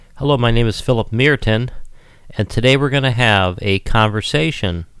Hello, my name is Philip Merton, and today we're going to have a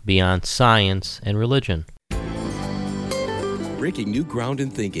conversation beyond science and religion. Breaking new ground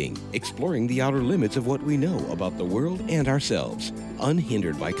in thinking, exploring the outer limits of what we know about the world and ourselves,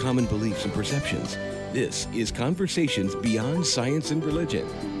 unhindered by common beliefs and perceptions. This is Conversations Beyond Science and Religion,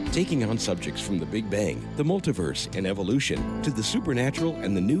 taking on subjects from the Big Bang, the multiverse, and evolution, to the supernatural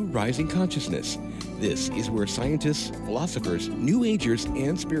and the new rising consciousness. This is where scientists, philosophers, New Agers,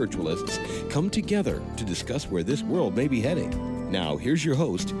 and spiritualists come together to discuss where this world may be heading. Now, here's your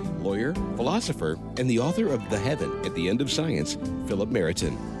host, lawyer, philosopher, and the author of The Heaven at the End of Science, Philip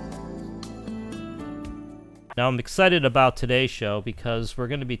Merton. Now, I'm excited about today's show because we're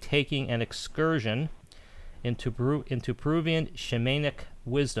going to be taking an excursion into Peruvian shamanic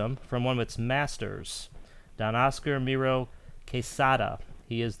wisdom from one of its masters, Don Oscar Miro Quesada.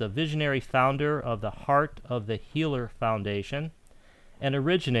 He is the visionary founder of the Heart of the Healer Foundation and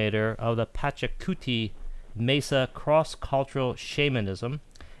originator of the Pachacuti Mesa Cross-Cultural Shamanism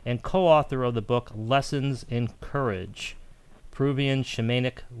and co-author of the book Lessons in Courage, Peruvian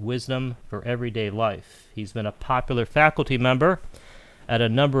Shamanic Wisdom for Everyday Life. He's been a popular faculty member at a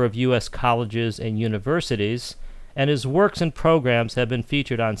number of U.S. colleges and universities, and his works and programs have been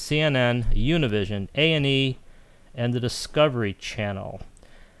featured on CNN, Univision, A&E, and the Discovery Channel.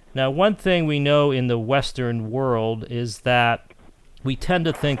 Now, one thing we know in the Western world is that we tend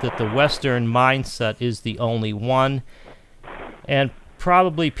to think that the Western mindset is the only one, and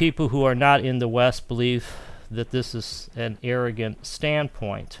probably people who are not in the West believe that this is an arrogant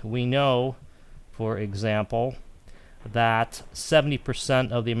standpoint. We know, for example, that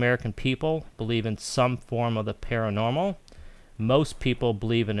 70% of the American people believe in some form of the paranormal. Most people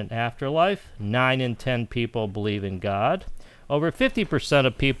believe in an afterlife. 9 in 10 people believe in God. Over 50%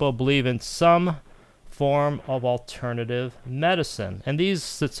 of people believe in some form of alternative medicine. And these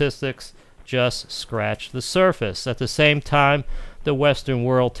statistics just scratch the surface. At the same time, the Western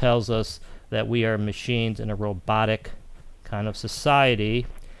world tells us that we are machines in a robotic kind of society.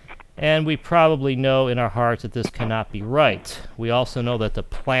 And we probably know in our hearts that this cannot be right. We also know that the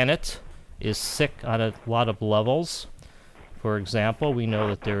planet is sick on a lot of levels. For example, we know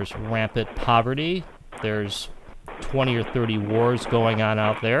that there's rampant poverty. There's 20 or 30 wars going on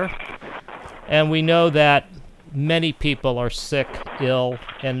out there. And we know that many people are sick, ill,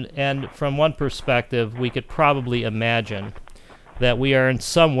 and from one perspective, we could probably imagine that we are in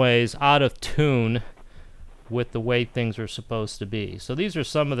some ways out of tune with the way things are supposed to be. So these are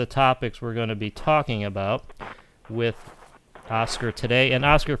some of the topics we're going to be talking about with Oscar today. And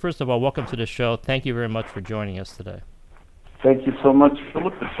Oscar, first of all, welcome to the show. Thank you very much for joining us today. Thank you so much,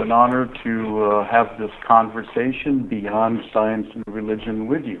 Philip. It's an honor to have this conversation beyond science and religion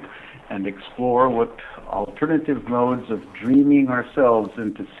with you and explore what alternative modes of dreaming ourselves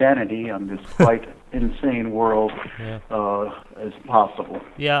into sanity on this quite insane world is possible.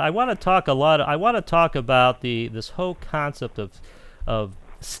 Yeah, I want to talk about this whole concept of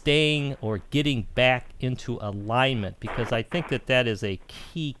staying or getting back into alignment, because I think that is a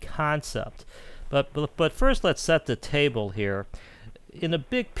key concept. But first, let's set the table here. In a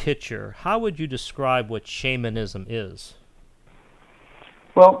big picture, how would you describe what shamanism is?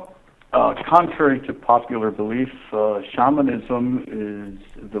 Well, contrary to popular belief, shamanism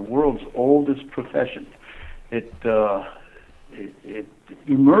is the world's oldest profession. It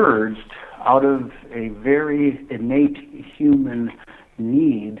emerged out of a very innate human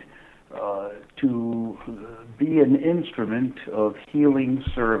need to be an instrument of healing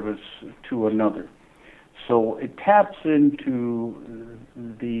service to another. So it taps into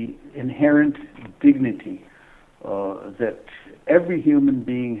the inherent dignity that every human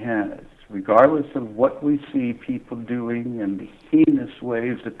being has, regardless of what we see people doing and the heinous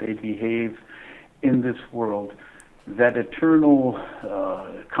ways that they behave in this world. That eternal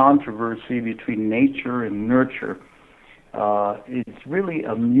controversy between nature and nurture is really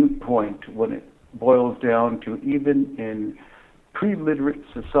a moot point when it boils down to, even in pre-literate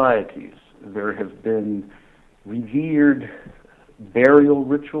societies, there have been revered burial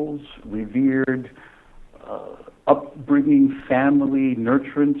rituals, revered upbringing family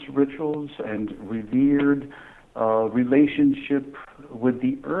nurturance rituals, and revered relationship with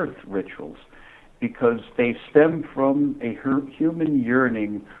the earth rituals, because they stem from a human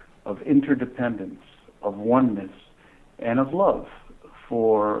yearning of interdependence, of oneness, and of love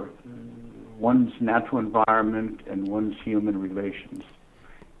for one's natural environment and one's human relations.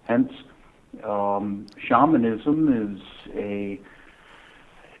 Hence, shamanism is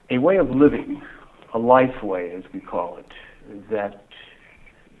a way of living, a life way, as we call it, that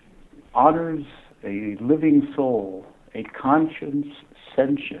honors a living soul, a conscious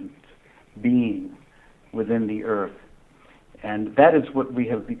sentient being within the earth. And that is what we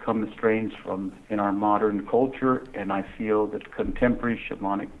have become estranged from in our modern culture, and I feel that contemporary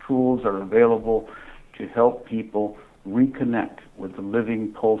shamanic tools are available to help people reconnect with the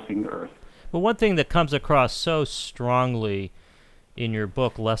living, pulsing earth. Well, one thing that comes across so strongly in your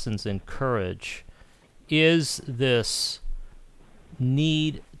book, Lessons in Courage, is this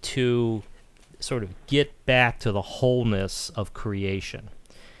need to sort of get back to the wholeness of creation.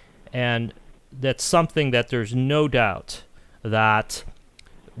 And that's something that there's no doubt that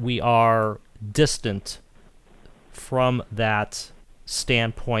we are distant from that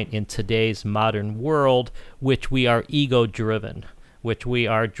standpoint in today's modern world, which we are ego-driven, which we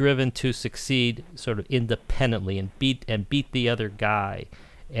are driven to succeed sort of independently and beat the other guy,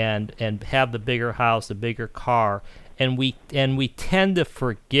 and have the bigger house, the bigger car, and we tend to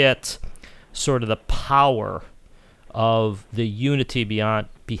forget sort of the power of the unity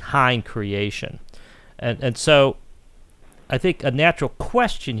behind creation, and so I think a natural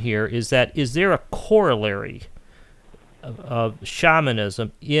question here is there a corollary of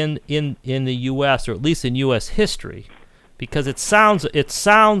shamanism in the U.S., or at least in U.S. history? Because it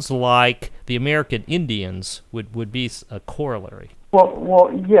sounds like the American Indians would be a corollary.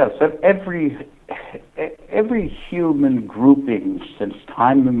 Well, yes. Every human grouping since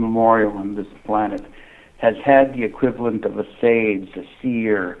time immemorial on this planet has had the equivalent of a sage, a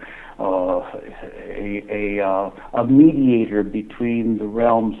seer, a mediator between the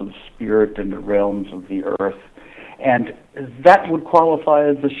realms of spirit and the realms of the earth, and that would qualify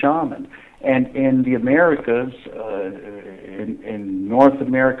as a shaman. And in the Americas, in North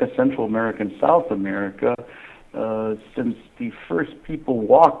America, Central America, and South America, since the first people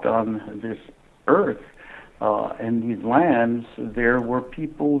walked on this earth and these lands, there were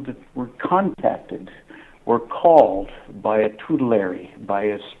people that were contacted, were called by a tutelary, by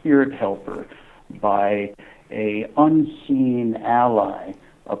a spirit helper, by a unseen ally,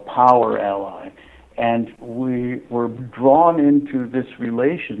 a power ally. And we were drawn into this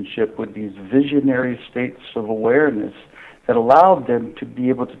relationship with these visionary states of awareness that allowed them to be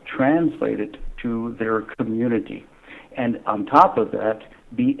able to translate it to their community. And on top of that,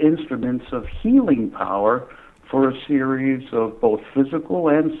 be instruments of healing power for a series of both physical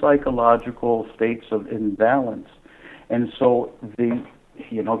and psychological states of imbalance. And so the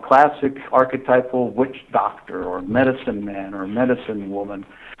classic archetypal witch doctor or medicine man or medicine woman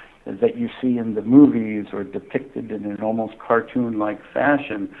that you see in the movies or depicted in an almost cartoon-like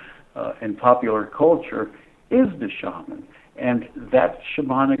fashion in popular culture is the shaman. And that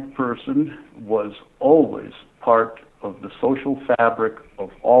shamanic person was always part of the social fabric of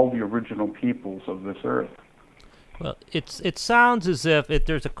all the original peoples of this earth. Well, it sounds as if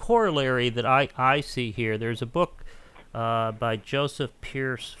there's a corollary that I see here. There's a book by Joseph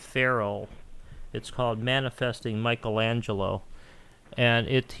Pierce Farrell. It's called Manifesting Michelangelo. And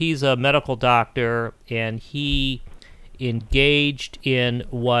he's a medical doctor, and he engaged in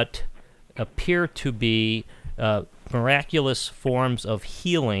what appear to be miraculous forms of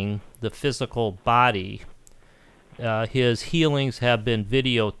healing the physical body. His healings have been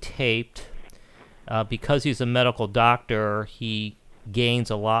videotaped. Because he's a medical doctor, he gains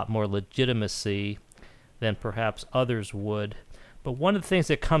a lot more legitimacy than perhaps others would. But one of the things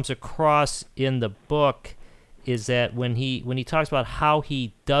that comes across in the book is that when he talks about how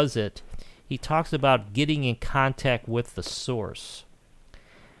he does it, he talks about getting in contact with the source.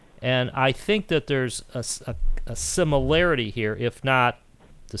 And I think that there's a similarity here, if not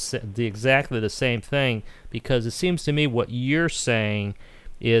the exactly the same thing, because it seems to me what you're saying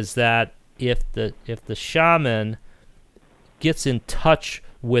is that if the shaman gets in touch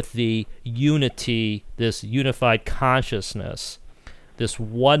with the unity, this unified consciousness, this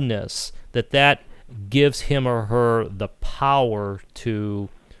oneness, that gives him or her the power to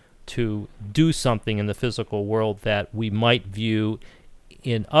do something in the physical world that we might view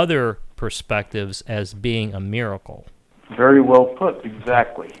in other perspectives as being a miracle. Very well put,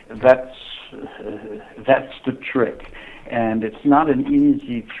 exactly. That's the trick. And it's not an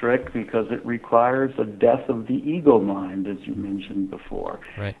easy trick because it requires a death of the ego mind, as you mentioned before.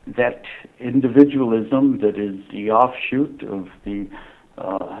 Right. That individualism that is the offshoot of the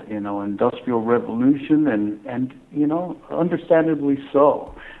industrial revolution, and understandably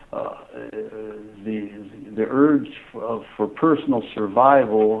so. The urge for personal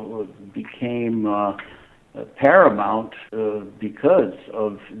survival became paramount because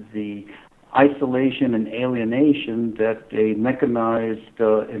of the isolation and alienation that a mechanized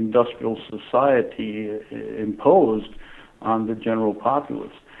industrial society imposed on the general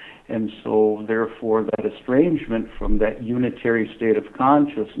populace. And so, therefore, that estrangement from that unitary state of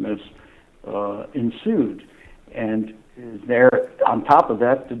consciousness ensued. And there, on top of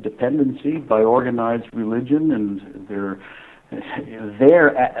that, the dependency by organized religion and their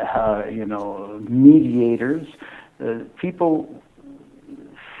mediators, people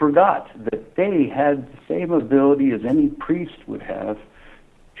forgot that they had the same ability as any priest would have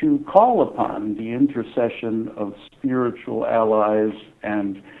to call upon the intercession of spiritual allies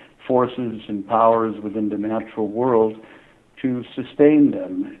and forces and powers within the natural world to sustain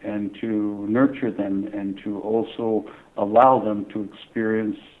them and to nurture them and to also allow them to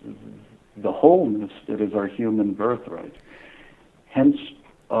experience the wholeness that is our human birthright. Hence,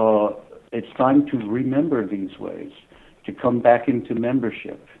 it's time to remember these ways, to come back into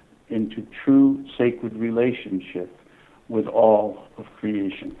membership, into true sacred relationship with all of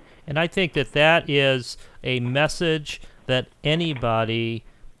creation. And I think that that is a message that anybody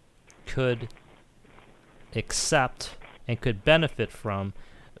could accept and could benefit from.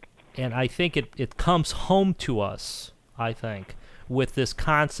 And I think it comes home to us, I think, with this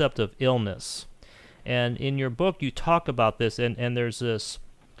concept of illness. And in your book, you talk about this, and there's this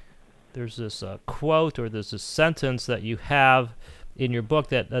quote, or there's this sentence that you have in your book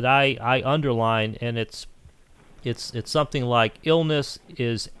that I underline, and it's something like, illness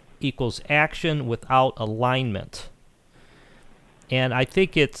equals action without alignment. And I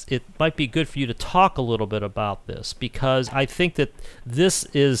think it might be good for you to talk a little bit about this, because I think that this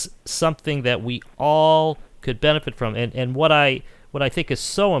is something that we all could benefit from. And what I think is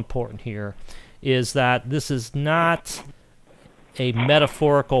so important here is that this is not a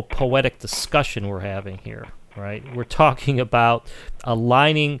metaphorical, poetic discussion we're having here, right? We're talking about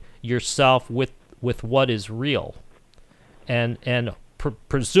aligning yourself with what is real. And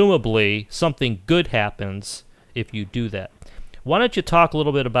presumably something good happens if you do that. Why don't you talk a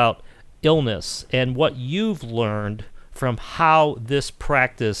little bit about illness and what you've learned from how this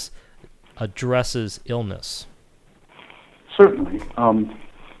practice addresses illness? Certainly.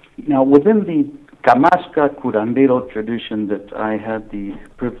 Now, within the Kamaska curandero tradition that I had the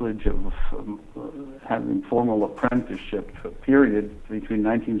privilege of having formal apprenticeship period between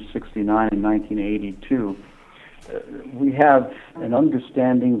 1969 and 1982, we have an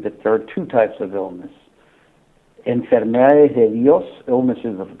understanding that there are two types of illness: enfermedades de Dios,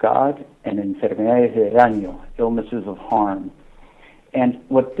 illnesses of God, and enfermedades de daño, illnesses of harm. And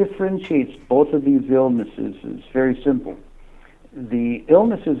what differentiates both of these illnesses is very simple. The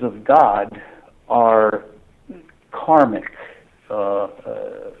illnesses of God are karmic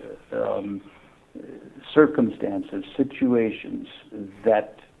circumstances, situations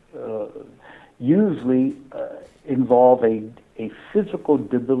that usually involve a physical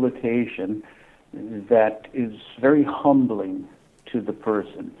debilitation that is very humbling to the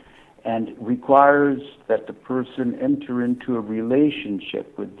person and requires that the person enter into a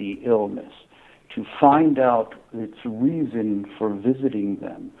relationship with the illness to find out its reason for visiting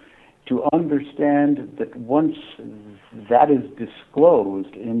them, to understand that once that is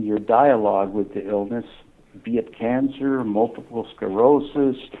disclosed in your dialogue with the illness, be it cancer, multiple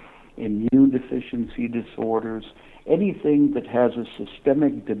sclerosis, immune deficiency disorders, anything that has a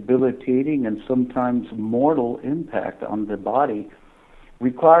systemic debilitating and sometimes mortal impact on the body,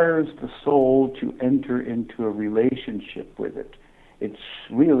 requires the soul to enter into a relationship with it. It's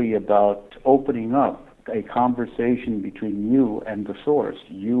really about opening up a conversation between you and the source,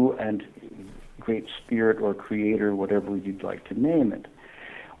 you and Great Spirit or Creator, whatever you'd like to name it.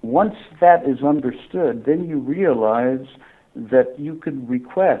 Once that is understood, then you realize that you could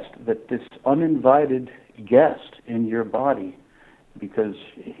request that this uninvited guest in your body, because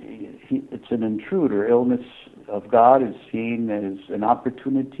it's an intruder. Illness of God is seen as an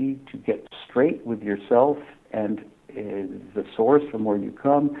opportunity to get straight with yourself and the source from where you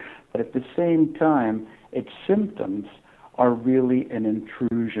come, but at the same time, its symptoms are really an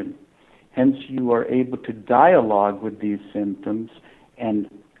intrusion. Hence, you are able to dialogue with these symptoms and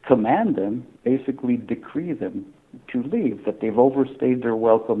command them, basically decree them to leave, that they've overstayed their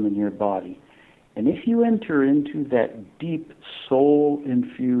welcome in your body. And if you enter into that deep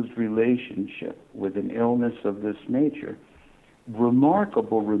soul-infused relationship with an illness of this nature,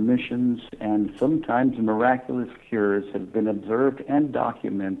 remarkable remissions and sometimes miraculous cures have been observed and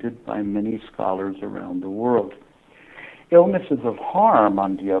documented by many scholars around the world. Illnesses of harm,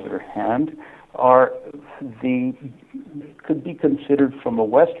 on the other hand, could be considered from a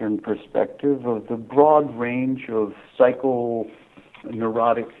Western perspective of the broad range of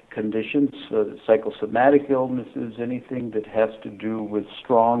psychoneurotic conditions, psychosomatic illnesses, anything that has to do with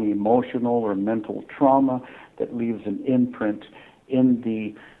strong emotional or mental trauma that leaves an imprint in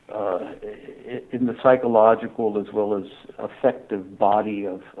the in the psychological as well as affective body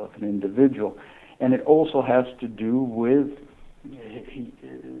of an individual. And it also has to do with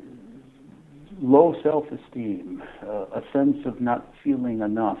low self-esteem, a sense of not feeling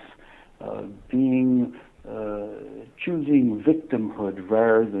enough, choosing victimhood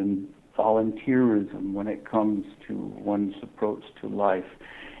rather than volunteerism when it comes to one's approach to life.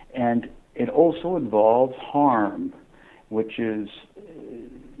 And it also involves harm, which is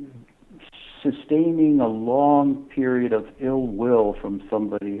sustaining a long period of ill will from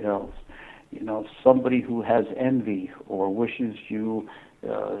somebody else. Somebody who has envy or wishes you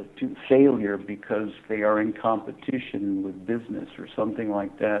to failure because they are in competition with business or something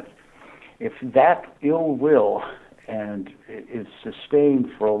like that. If that ill will and is sustained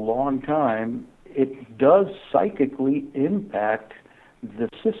for a long time, it does psychically impact the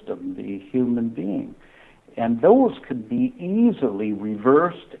system, the human being. And those could be easily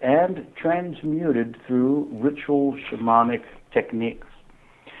reversed and transmuted through ritual shamanic techniques,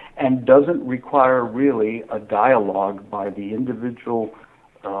 and doesn't require really a dialogue by the individual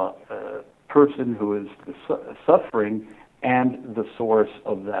person who is suffering and the source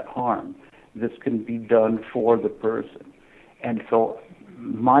of that harm. This can be done for the person. And so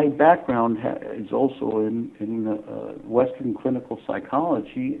my background is also in Western clinical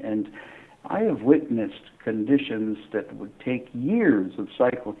psychology, and I have witnessed conditions that would take years of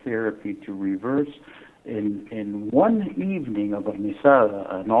psychotherapy to reverse in one evening of a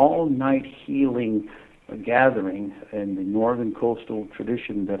misada, an all-night healing gathering in the northern coastal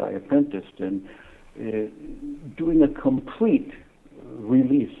tradition that I apprenticed in, doing a complete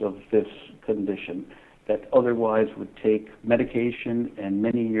release of this condition that otherwise would take medication and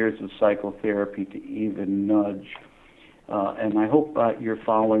many years of psychotherapy to even nudge. And I hope you're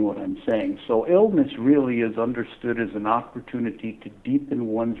following what I'm saying. So illness really is understood as an opportunity to deepen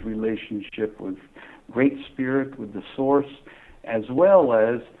one's relationship with Great Spirit, with the Source, as well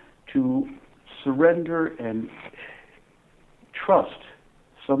as to surrender and trust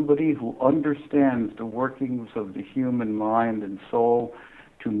somebody who understands the workings of the human mind and soul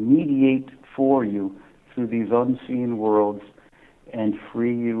to mediate for you through these unseen worlds and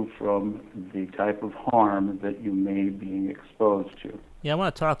free you from the type of harm that you may be exposed to. Yeah, I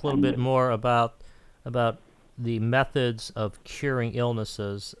want to talk a little bit more about the methods of curing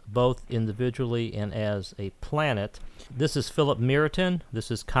illnesses, both individually and as a planet. This is Philip Meriton. This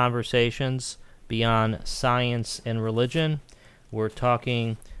is Conversations Beyond Science and Religion. We're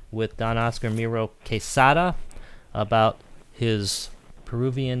talking with Don Oscar Miro Quesada about his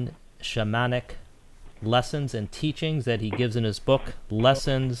Peruvian shamanic lessons and teachings that he gives in his book,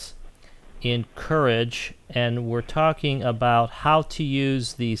 Lessons in Courage. And we're talking about how to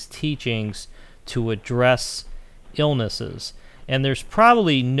use these teachings to address illnesses. And there's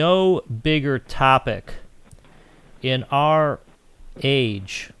probably no bigger topic in our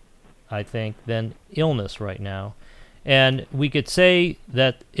age, I think, than illness right now. And we could say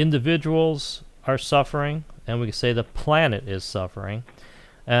that individuals are suffering, and we could say the planet is suffering.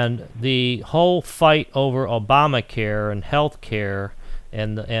 And the whole fight over Obamacare and health care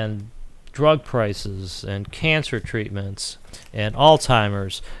and drug prices and cancer treatments and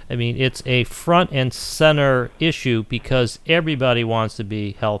Alzheimer's, I mean, it's a front and center issue because everybody wants to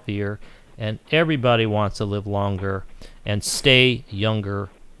be healthier and everybody wants to live longer and stay younger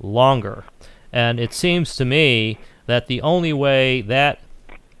longer. And it seems to me that the only way that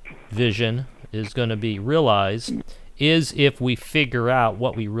vision is going to be realized is if we figure out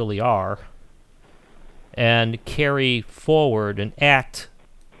what we really are and carry forward and act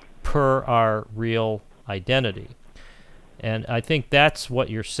per our real identity. And I think that's what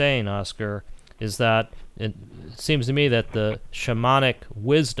you're saying, Oscar, is that it seems to me that the shamanic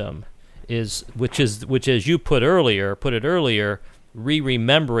wisdom is, which as you put it earlier,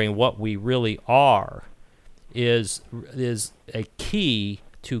 remembering what we really are is a key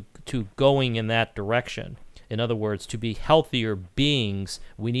to going in that direction. In other words, to be healthier beings,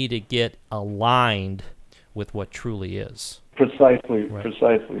 we need to get aligned with what truly is. Precisely, Right.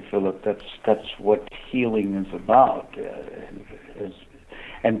 Precisely, Philip. That's what healing is about.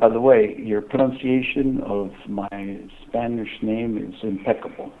 And by the way, your pronunciation of my Spanish name is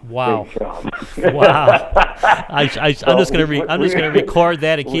impeccable. Wow! Great job. Wow! I'm just going to record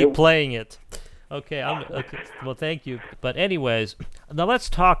that and keep playing it. Okay. Okay. Well, thank you. But anyways, now let's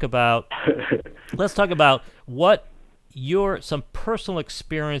talk about what some personal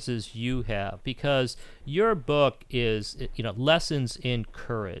experiences you have, because your book is, Lessons in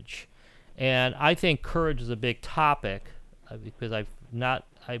Courage, and I think courage is a big topic because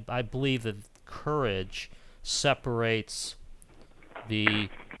I believe that courage separates the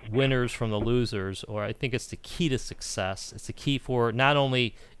winners from the losers, or I think it's the key to success. It's the key for not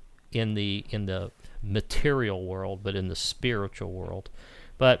only in the material world, but in the spiritual world.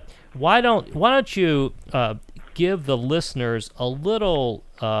 But why don't you give the listeners a little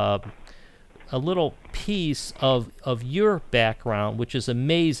piece of your background, which is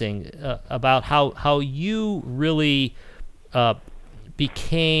amazing, about how you really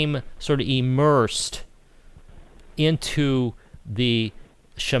became sort of immersed into the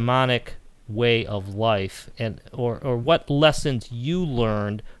shamanic way of life, and or what lessons you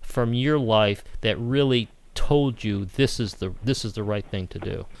learned from your life that really told you this is the right thing to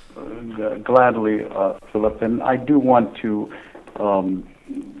do. Gladly, Philip, and I do want to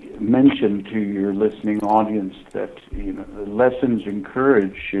mention to your listening audience that Lessons in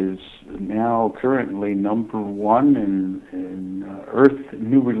Courage is now currently #1 in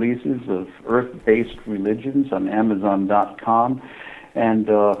new releases of Earth-based religions on Amazon.com, and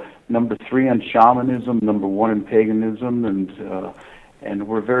 #3 on shamanism, #1 in paganism, and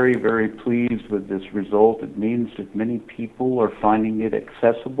we're very, very pleased with this result. It means that many people are finding it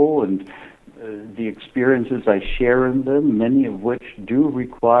accessible, and the experiences I share in them, many of which do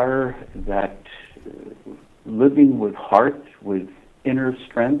require that living with heart, with inner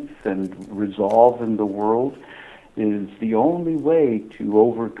strength and resolve in the world, is the only way to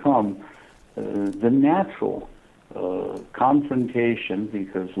overcome the natural confrontation,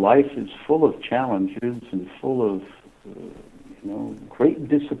 because life is full of challenges and full of great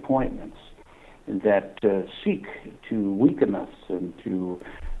disappointments that seek to weaken us and to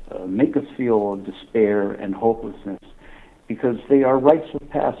make us feel despair and hopelessness, because they are rites of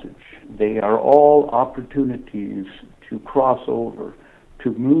passage. They are all opportunities to cross over,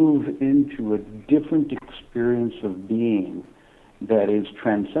 to move into a different experience of being that is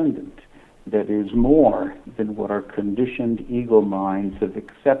transcendent, that is more than what our conditioned ego minds have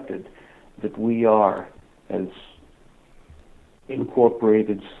accepted that we are as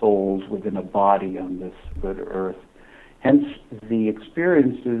incorporated souls within a body on this good earth. Hence, the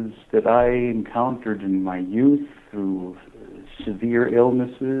experiences that I encountered in my youth through severe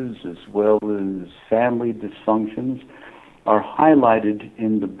illnesses as well as family dysfunctions are highlighted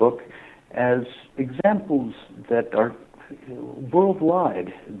in the book as examples that are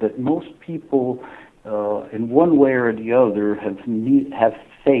worldwide, that most people in one way or the other have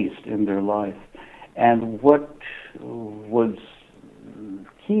faced in their life. And what was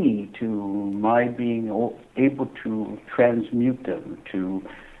key to my being able to transmute them, to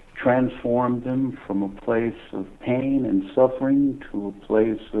transform them from a place of pain and suffering to a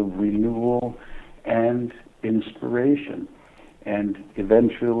place of renewal and inspiration, and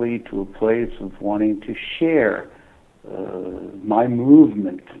eventually to a place of wanting to share my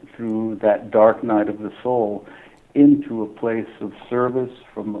movement through that dark night of the soul into a place of service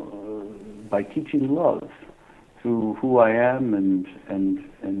by teaching love through who I am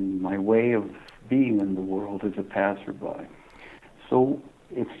and my way of being in the world as a passerby. So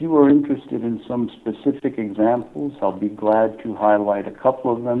if you are interested in some specific examples, I'll be glad to highlight a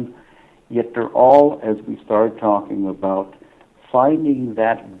couple of them, yet they're all, as we start talking about, finding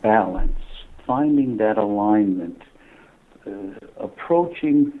that balance, finding that alignment,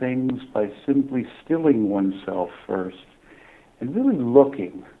 approaching things by simply stilling oneself first, and really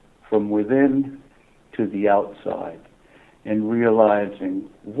looking from within to the outside and realizing,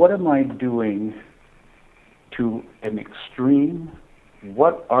 what am I doing to an extreme?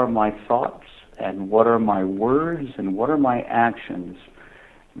 What are my thoughts and what are my words and what are my actions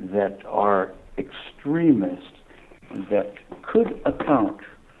that are extremist, that could account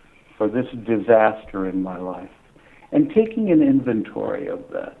for this disaster in my life? And taking an inventory of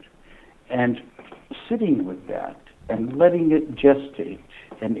that and sitting with that and letting it gestate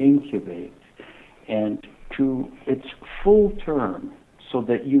and incubate and to its full term, so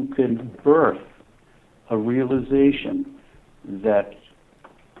that you can birth a realization that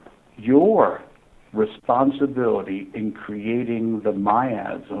your responsibility in creating the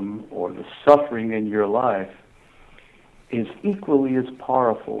miasm or the suffering in your life is equally as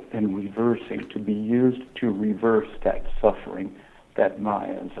powerful in reversing, to be used to reverse that suffering, that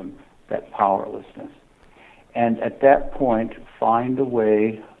miasm, that powerlessness. And at that point, find a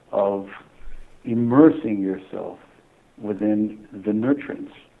way of immersing yourself within the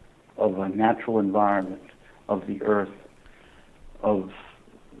nurturance of a natural environment, of the earth, of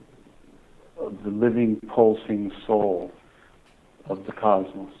the living, pulsing soul of the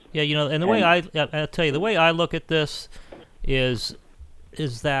cosmos. Yeah, and the way I'll tell you, the way I look at this is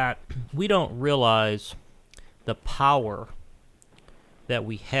that we don't realize the power that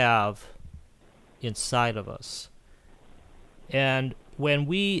we have inside of us. And when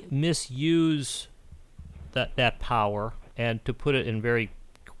we misuse that power, and to put it in very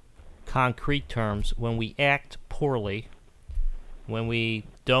concrete terms, when we act poorly, when we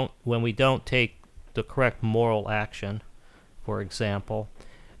don't take the correct moral action, for example,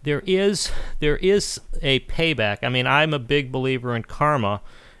 there is a payback. I mean, I'm a big believer in karma,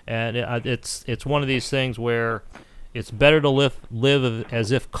 and it's one of these things where it's better to live as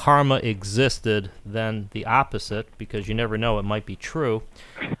if karma existed than the opposite, because you never know, it might be true.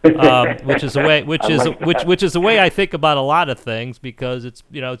 Which is the way I think about a lot of things, because it's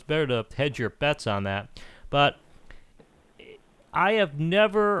better to hedge your bets on that. But I have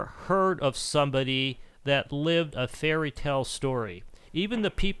never heard of somebody that lived a fairy tale story. Even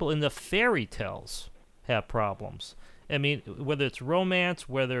the people in the fairy tales have problems. I mean, whether it's romance,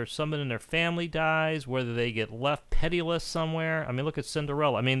 whether someone in their family dies, whether they get left penniless somewhere. I mean, look at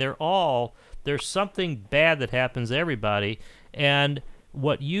Cinderella. I mean, there's something bad that happens to everybody. And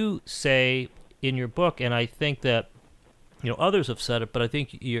what you say in your book, and I think that others have said it, but I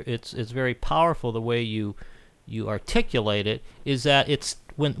think it's very powerful the way you articulate it, is that it's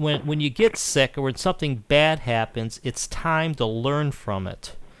when you get sick or when something bad happens, it's time to learn from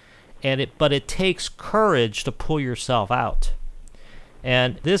it. But it takes courage to pull yourself out.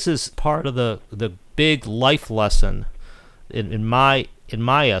 And this is part of the big life lesson in my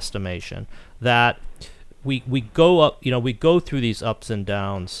estimation, that we go up, we go through these ups and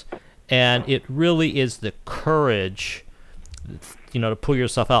downs, and it really is the courage to pull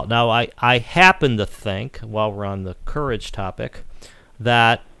yourself out. Now, I happen to think, while we're on the courage topic,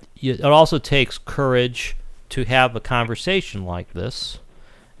 that it also takes courage to have a conversation like this,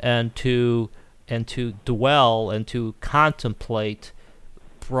 and to dwell and to contemplate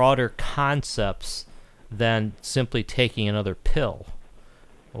broader concepts than simply taking another pill,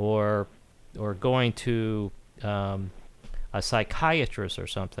 or going to a psychiatrist or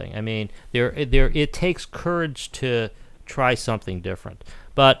something. I mean, it takes courage to try something different.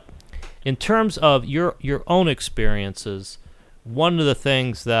 But in terms of your own experiences, one of the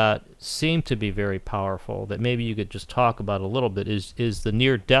things that seemed to be very powerful, that maybe you could just talk about a little bit, is the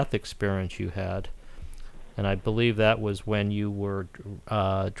near-death experience you had. And I believe that was when you were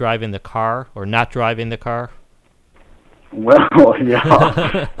driving the car, or not driving the car. Well,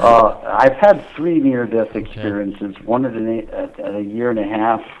 yeah. I've had 3 near-death experiences, one at a year and a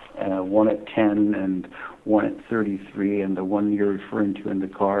half, one at 10, and one at 33, and the one you're referring to in the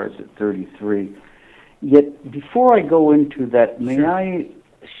car is at 33. Yet, before I go into that, may I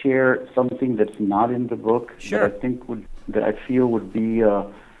share something that's not in the book? Sure. That I feel would be a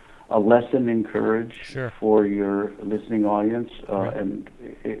lesson in courage for your listening audience. Right. And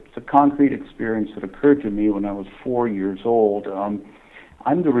it's a concrete experience that occurred to me when I was 4 years old.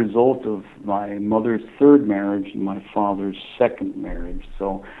 I'm the result of my mother's 3rd marriage and my father's 2nd marriage.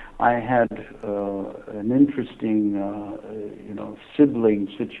 So I had an interesting, sibling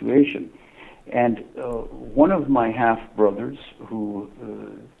situation. And one of my half-brothers, who,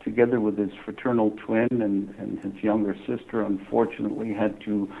 together with his fraternal twin and his younger sister, unfortunately had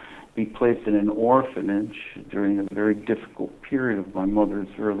to be placed in an orphanage during a very difficult period of my mother's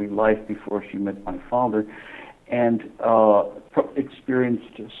early life before she met my father, and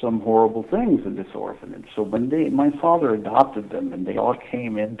experienced some horrible things in this orphanage. So when my father adopted them and they all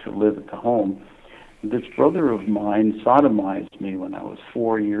came in to live at the home, this brother of mine sodomized me when I was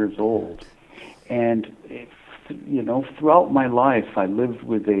 4 years old. And, throughout my life, I lived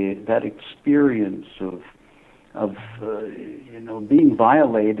with that experience of being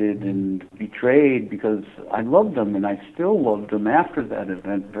violated and betrayed, because I loved them, and I still loved them after that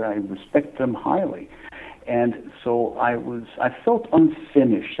event. I respect them highly. And so I felt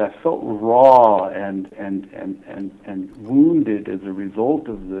unfinished. I felt raw and wounded as a result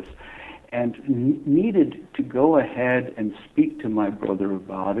of this, and needed to go ahead and speak to my brother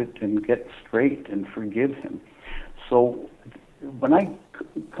about it and get straight and forgive him. So when I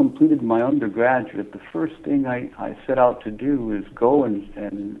completed my undergraduate, the first thing I set out to do is go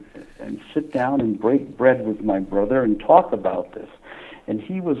and sit down and break bread with my brother and talk about this. And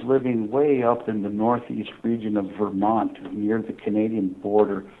he was living way up in the northeast region of Vermont, near the Canadian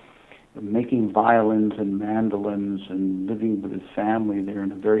border, making violins and mandolins and living with his family there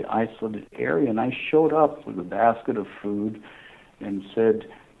in a very isolated area. And I showed up with a basket of food and said,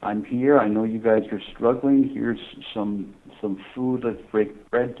 I'm here. I know you guys are struggling. Here's some food. Let's break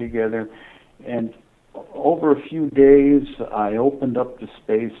bread together. And over a few days, I opened up the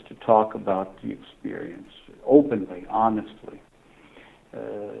space to talk about the experience openly, honestly.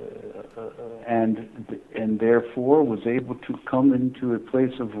 And therefore was able to come into a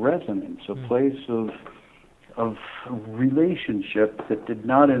place of resonance, a place of of relationship that did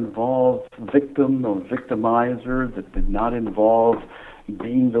not involve victim or victimizer, that did not involve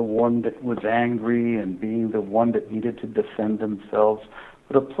being the one that was angry and being the one that needed to defend themselves,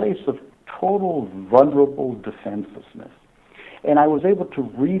 but a place of total vulnerable defenselessness. And I was able to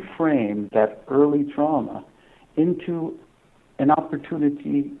reframe that early trauma into an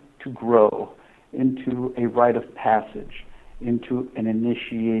opportunity to grow, into a rite of passage, into an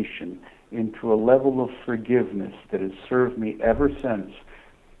initiation, into a level of forgiveness that has served me ever since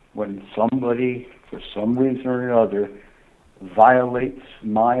when somebody, for some reason or another, violates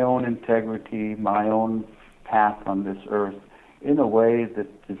my own integrity, my own path on this earth in a way that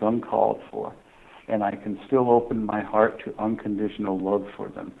is uncalled for. And I can still open my heart to unconditional love for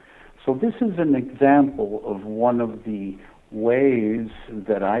them. So this is an example of one of the ways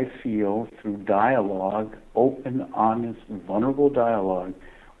that I feel through dialogue, open, honest, vulnerable dialogue,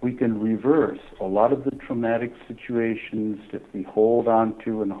 we can reverse a lot of the traumatic situations that we hold on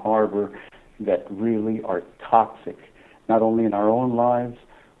to and harbor that really are toxic, not only in our own lives,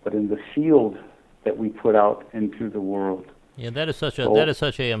 but in the field that we put out into the world. Yeah, that is such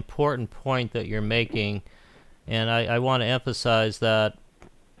an important point that you're making, and I want to emphasize that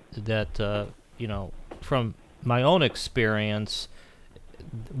from my own experience,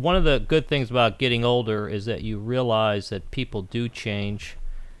 one of the good things about getting older is that you realize that people do change,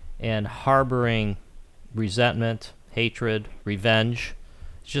 and harboring resentment, hatred, revenge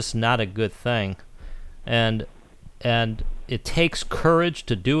is just not a good thing, and it takes courage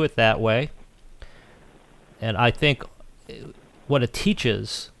to do it that way. And I think what it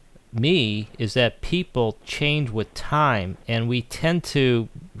teaches me is that people change with time, and we tend to,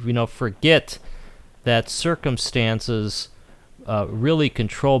 forget that circumstances really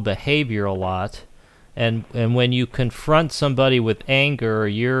control behavior a lot. And when you confront somebody with anger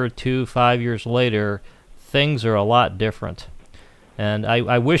a year or 2, 5 years later, things are a lot different. And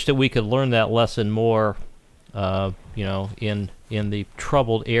I wish that we could learn that lesson more, in the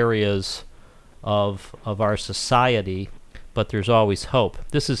troubled areas of our society. But there's always hope.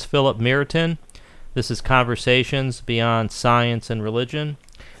 This is Philip Meriton. This is Conversations Beyond Science and Religion.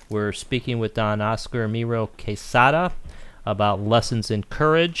 We're speaking with Don Oscar Miro Quesada about lessons in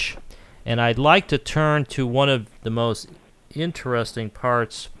courage. And I'd like to turn to one of the most interesting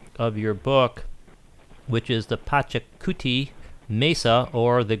parts of your book, which is the Pachacuti Mesa,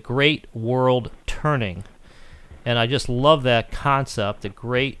 or the Great World Turning. And I just love that concept, the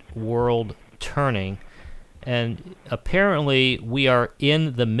Great World Turning. And apparently we are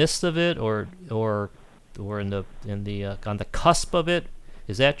in the midst of it, or in the on the cusp of it.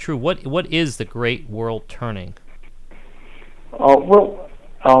 Is that true? What is the Great World Turning?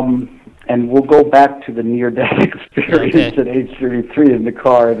 And we'll go back to the near-death experience at age 33 in the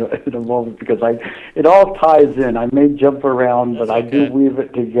car in a moment, because it all ties in. I may jump around, but I do weave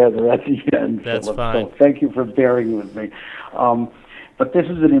it together at the end. That's Philip. fine. So thank you for bearing with me. But this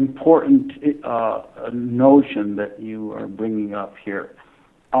is an important notion that you are bringing up here.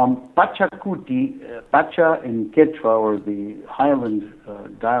 Pachacuti, Pacha in Quechua, or the highland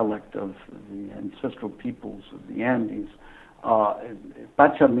dialect of the ancestral peoples of the Andes,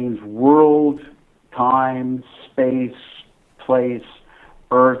 Pacha means world, time, space, place,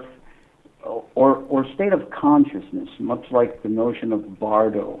 earth, or state of consciousness, much like the notion of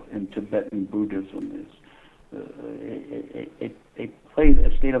Bardo in Tibetan Buddhism is.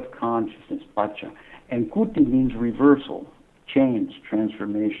 A state of consciousness, Pacha. And Kuti means reversal, change,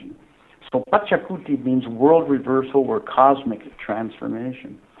 transformation. So Pachacuti means world reversal or cosmic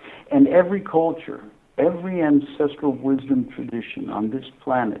transformation. And every culture, every ancestral wisdom tradition on this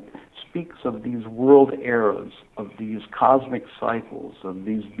planet speaks of these world eras, of these cosmic cycles, of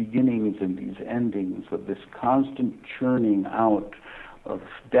these beginnings and these endings, of this constant churning out of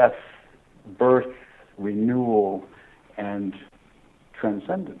death, birth, renewal, and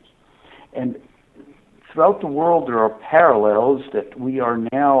transcendence. And throughout the world there are parallels that we are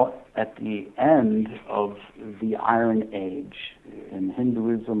now at the end of the Iron Age. In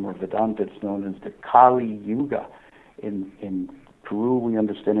Hinduism or Vedanta, it's known as the Kali Yuga. In Peru, we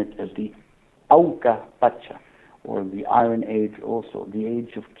understand it as the Auca Pacha, or the Iron Age also, the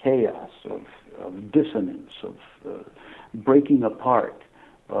age of chaos, of dissonance, of breaking apart,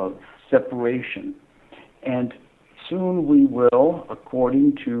 of separation. And soon we will,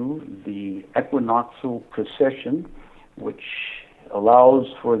 according to the equinoctial precession, which allows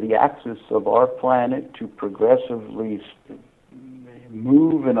for the axis of our planet to progressively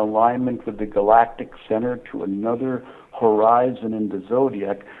move in alignment with the galactic center to another horizon in the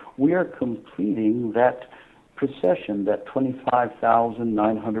zodiac, we are completing that precession, that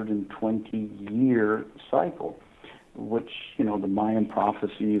 25,920-year cycle, which, the Mayan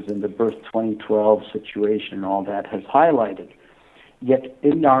prophecies and the birth 2012 situation and all that has highlighted. Yet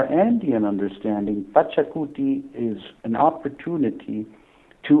in our Andean understanding, Pachacuti is an opportunity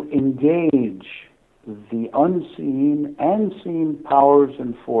to engage the unseen and seen powers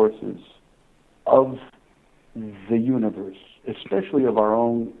and forces of the universe, especially of our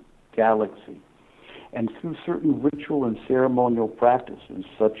own galaxy. And through certain ritual and ceremonial practices,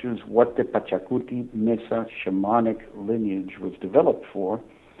 such as what the Pachacuti Mesa shamanic lineage was developed for,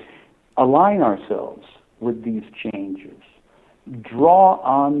 align ourselves with these changes, draw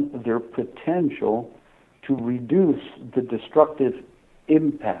on their potential to reduce the destructive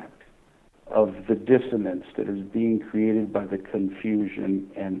impact of the dissonance that is being created by the confusion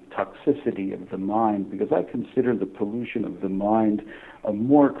and toxicity of the mind, because I consider the pollution of the mind a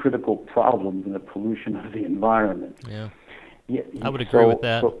more critical problem than the pollution of the environment. Yeah, I would agree with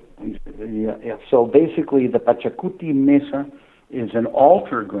that. So basically, the Pachacuti Mesa is an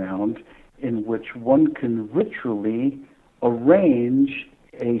altar ground in which one can ritually arrange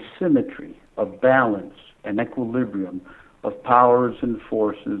a symmetry, a balance, an equilibrium of powers and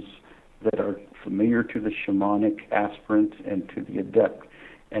forces that are familiar to the shamanic aspirant and to the adept,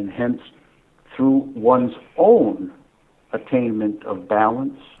 and hence through one's own attainment of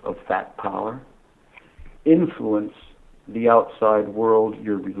balance, of that power, influence the outside world,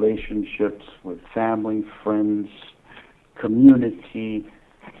 your relationships with family, friends, community,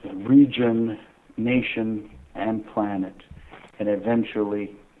 region, nation, and planet, and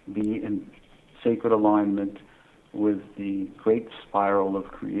eventually be in sacred alignment with the great spiral of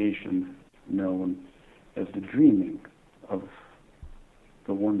creation known as the dreaming of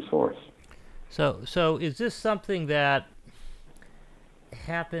the one source. So is this something that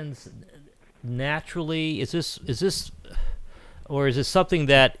happens naturally? Is this, or is this something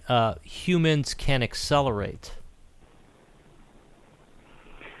that humans can accelerate?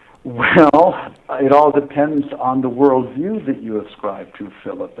 Well, it all depends on the worldview that you ascribe to,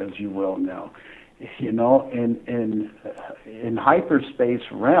 Philip, as you well know. In hyperspace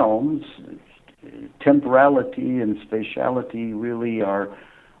realms, temporality and spatiality really are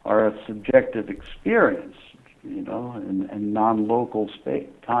a subjective experience, and non-local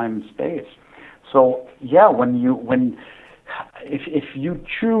time space. So yeah, if you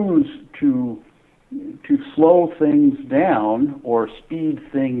choose to slow things down or speed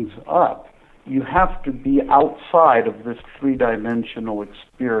things up, you have to be outside of this three-dimensional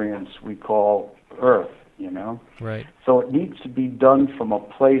experience we call Earth, Right. So it needs to be done from a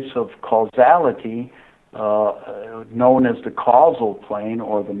place of causality, known as the causal plane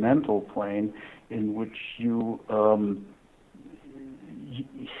or the mental plane, in which you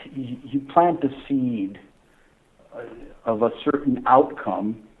plant the seed of a certain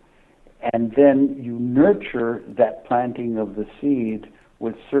outcome, and then you nurture that planting of the seed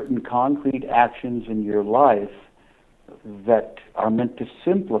with certain concrete actions in your life that are meant to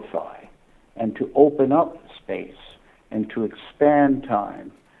simplify and to open up space and to expand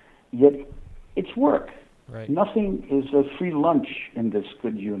time. Yet it's work. Right. Nothing is a free lunch in this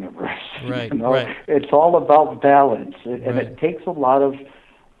good universe. Right. Right. It's all about balance, and Right. it takes a lot of.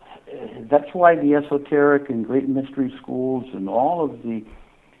 That's why the esoteric and great mystery schools and all of the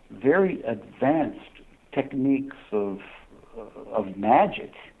very advanced techniques of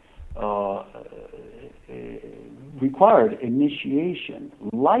magic required initiation,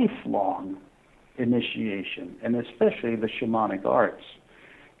 lifelong initiation, and especially the shamanic arts,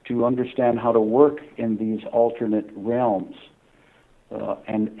 to understand how to work in these alternate realms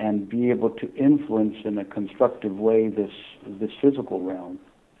and be able to influence in a constructive way this physical realm.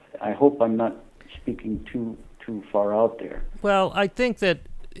 I hope I'm not speaking too far out there. Well, I think that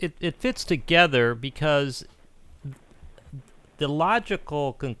it fits together because the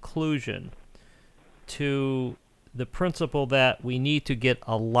logical conclusion to the principle that we need to get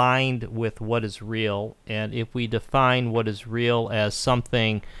aligned with what is real, and if we define what is real as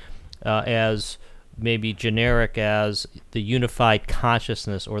something as maybe generic as the unified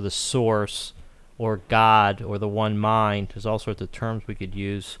consciousness or the source or God or the one mind, there's all sorts of terms we could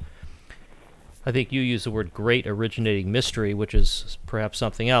use. I think you use the word great originating mystery, which is perhaps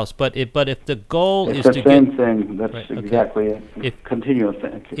something else. But if the goal it's is the to same get thing. That's right, exactly okay. it. Continue.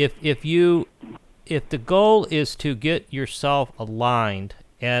 Thank you. If the goal is to get yourself aligned,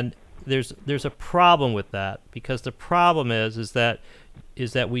 and there's a problem with that, because the problem is that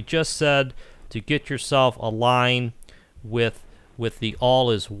we just said to get yourself aligned with the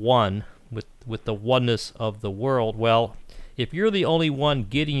all is one, with the oneness of the world. Well, if you're the only one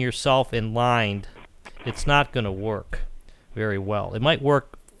getting yourself in line it's not going to work very well. It might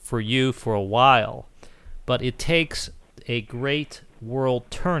work for you for a while, but it takes a great world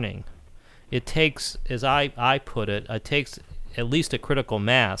turning. It takes, as I put it, it takes at least a critical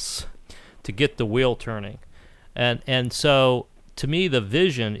mass to get the wheel turning. And so to me the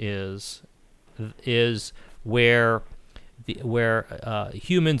vision is where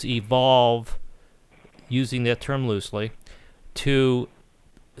humans evolve, using that term loosely, to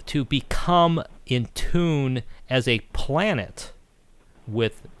become in tune as a planet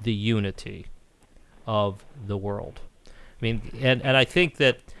with the unity of the world. I mean, and I think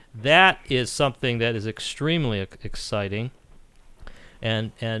that is something that is extremely exciting,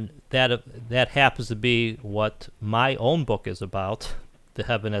 and that happens to be what my own book is about, The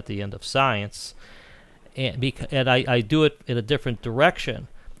Heaven at the End of Science, and I do it in a different direction,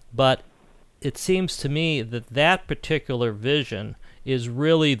 but it seems to me that particular vision is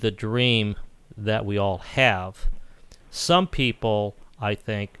really the dream that we all have. Some people, I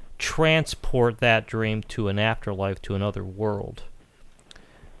think, transport that dream to an afterlife, to another world,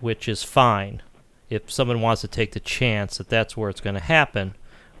 which is fine if someone wants to take the chance that that's where it's going to happen,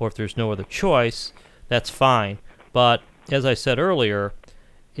 or if there's no other choice, that's fine. But as I said earlier,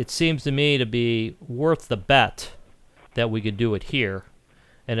 it seems to me to be worth the bet that we could do it here.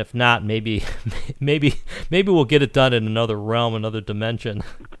 And if not, maybe we'll get it done in another realm, another dimension.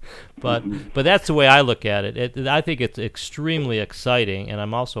 but that's the way I look at it. I think it's extremely exciting, and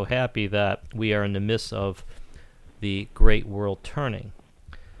I'm also happy that we are in the midst of the great world turning.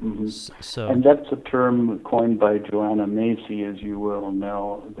 Mm-hmm. So, and that's a term coined by Joanna Macy, as you will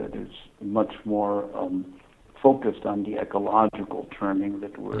know, that is much more focused on the ecological turning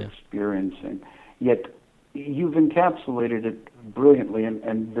that we're experiencing. Yet you've encapsulated it brilliantly,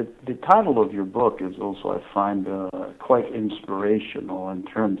 and the title of your book is also, I find, quite inspirational in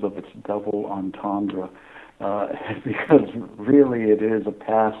terms of its double entendre, because really it is a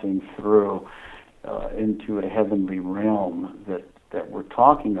passing through into a heavenly realm that we're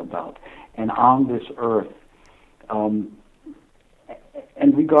talking about. And on this earth, and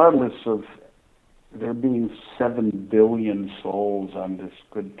regardless of there being 7 billion souls on this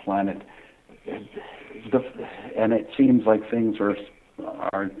good planet, and it seems like things are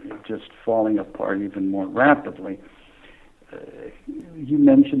just falling apart even more rapidly. You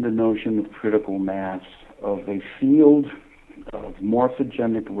mentioned the notion of critical mass, of a field of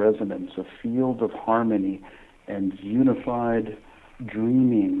morphogenic resonance, a field of harmony and unified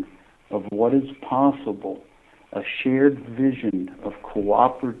dreaming of what is possible, a shared vision of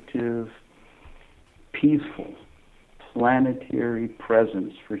cooperative, peaceful, planetary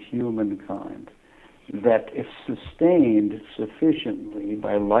presence for humankind, that if sustained sufficiently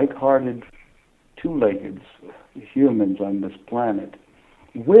by like-hearted, two-legged humans on this planet,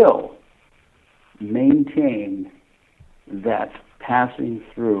 will maintain that passing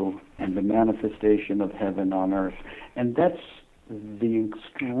through and the manifestation of heaven on earth. And that's the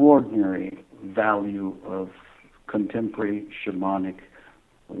extraordinary value of contemporary shamanic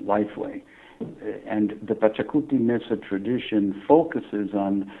lifeway. And the Pachacuti Mesa tradition focuses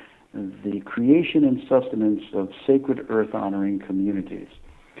on the creation and sustenance of sacred earth-honoring communities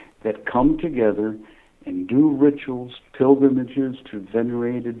that come together and do rituals, pilgrimages to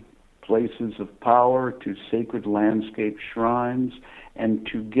venerated places of power, to sacred landscape shrines, and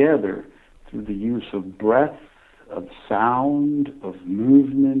together, through the use of breath, of sound, of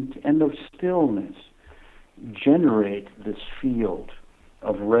movement, and of stillness, generate this field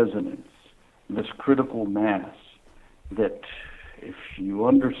of resonance, this critical mass that, if you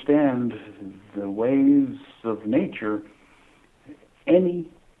understand the ways of nature, any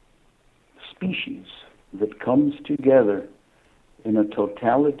species that comes together in a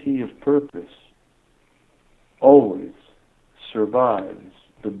totality of purpose always survives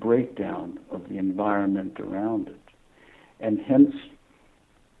the breakdown of the environment around it. And hence,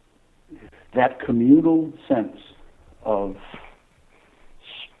 that communal sense of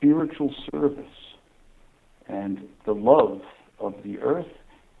spiritual service and the love of the earth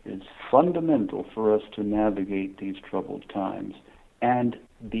is fundamental for us to navigate these troubled times and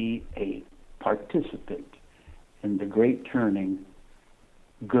be a participant in the great turning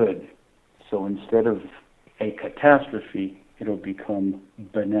good. So instead of a catastrophe, it'll become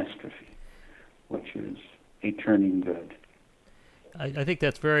benestrophe, which is a turning good. I think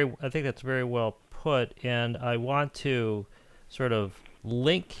that's very well put, and I want to sort of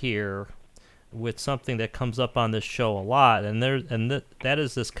link here with something that comes up on this show a lot, and that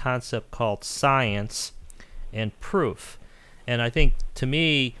is this concept called science and proof. And I think, to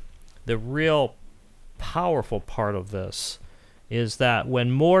me, the real powerful part of this is that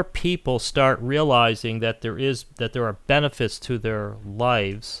when more people start realizing that there are benefits to their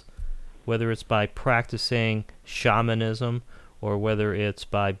lives, whether it's by practicing shamanism, or whether it's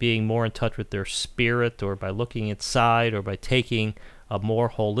by being more in touch with their spirit, or by looking inside, or by taking a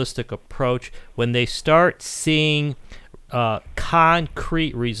more holistic approach, when they start seeing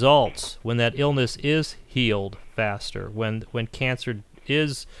concrete results, when that illness is healed faster, when cancer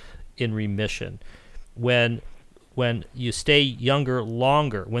is in remission, when you stay younger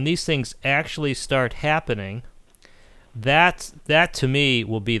longer, when these things actually start happening, that to me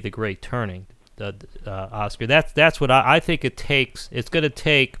will be the great turning, Oscar. That's what I think it takes. It's going to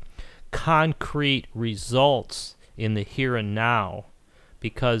take concrete results in the here and now,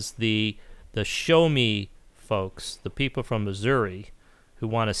 because the show me folks, the people from Missouri who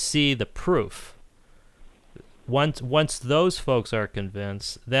want to see the proof, once those folks are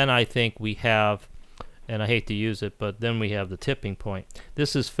convinced, then I think we have, and I hate to use it, but then we have the tipping point.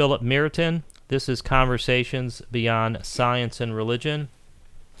 This is Philip Meriton. This is Conversations Beyond Science and Religion.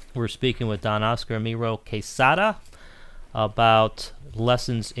 We're speaking with Don Oscar Miro Quesada about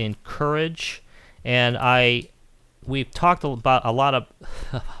lessons in courage, and we've talked about a lot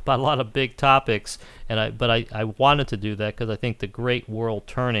of big topics, but I wanted to do that because I think the Great World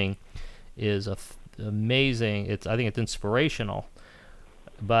Turning is amazing. I think it's inspirational.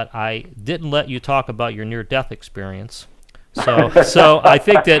 But I didn't let you talk about your near-death experience. So I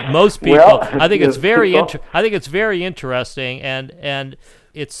think that most people, Well, I think it's very interesting, and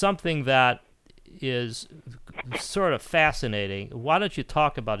it's something that is sort of fascinating. Why don't you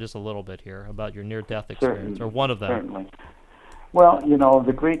talk about just a little bit here about your near-death experience, or one of them? Certainly. Well,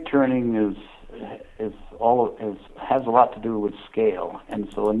 the Great Turning has a lot to do with scale, and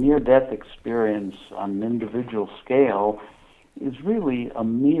so a near-death experience on an individual scale is really a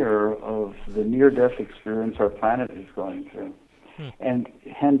mirror of the near-death experience our planet is going through, and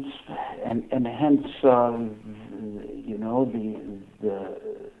hence,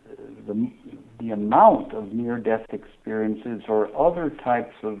 the amount of near-death experiences or other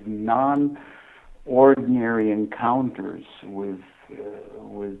types of non-ordinary encounters with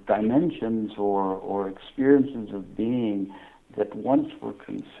dimensions or experiences of being that once were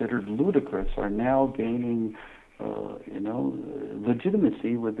considered ludicrous are now gaining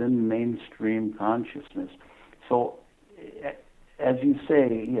legitimacy within mainstream consciousness. So, as you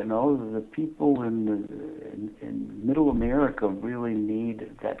say, the people in Middle America really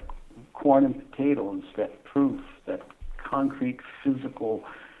need that corn and potatoes, that proof, that concrete physical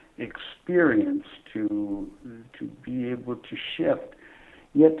experience to be able to shift.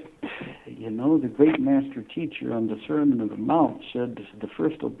 Yet, the great master teacher on the Sermon on the Mount said, the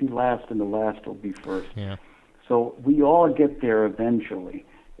first will be last and the last will be first. Yeah. So we all get there eventually,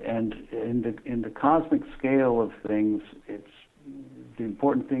 and in the cosmic scale of things, the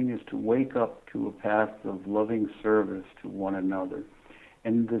important thing is to wake up to a path of loving service to one another.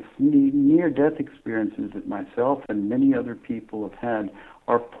 And the near-death experiences that myself and many other people have had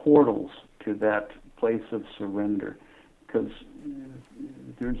are portals to that place of surrender, because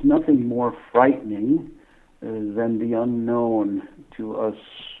there's nothing more frightening than the unknown to us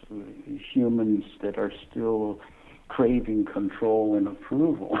humans that are still craving control and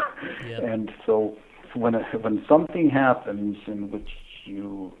approval. Yep. And so when something happens in which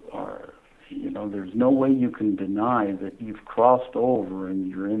you are, there's no way you can deny that you've crossed over and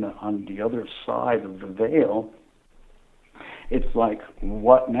you're on the other side of the veil, it's like,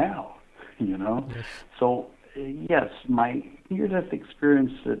 what now? Yes. So, yes, my near-death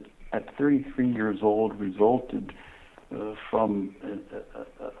experience at 33 years old resulted from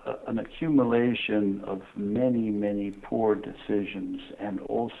an accumulation of many, many poor decisions, and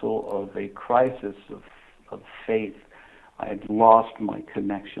also of a crisis of faith. I had lost my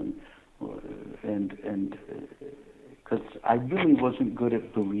connection, and because I really wasn't good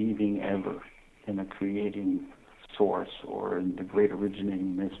at believing ever in a creating source or in the great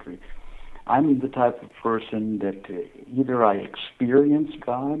originating mystery. I'm the type of person that either I experience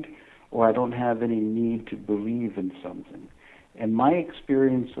God or I don't have any need to believe in something. And my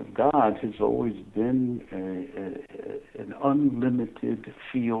experience of God has always been an unlimited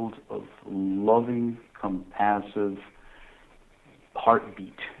field of loving, compassive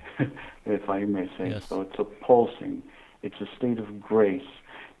heartbeat, if I may say. Yes. So it's a pulsing, it's a state of grace,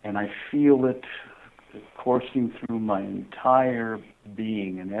 and I feel it coursing through my entire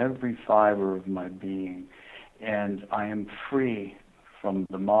being and every fiber of my being. And I am free from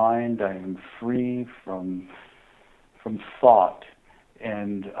the mind, I am free from thought,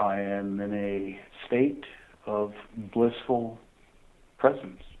 and I am in a state of blissful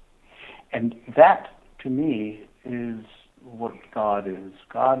presence. And that, to me, is what God is.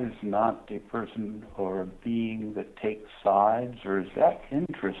 God is not a person or a being that takes sides or is that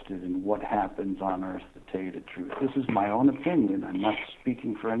interested in what happens on earth, to tell you the truth. This is my own opinion. I'm not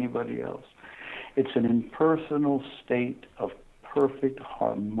speaking for anybody else. It's an impersonal state of perfect,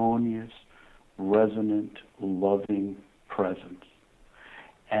 harmonious, resonant, loving presence.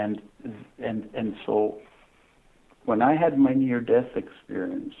 And so when I had my near-death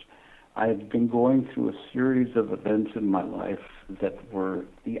experience, I had been going through a series of events in my life that were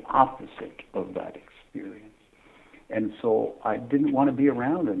the opposite of that experience. And so I didn't want to be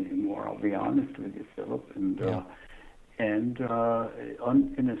around anymore, I'll be honest with you, Philip. And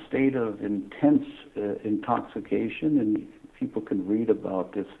in a state of intense intoxication, and people can read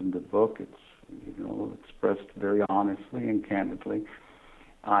about this in the book, it's expressed very honestly and candidly.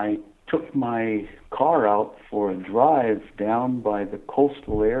 I took my car out for a drive down by the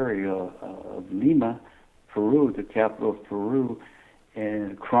coastal area of Lima, Peru, the capital of Peru,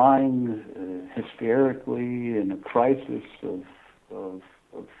 and crying hysterically in a crisis of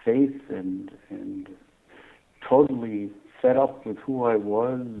faith and totally fed up with who I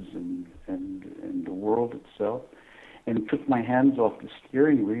was and the world itself, and took my hands off the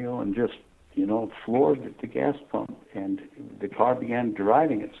steering wheel and just floored at the gas pump, and the car began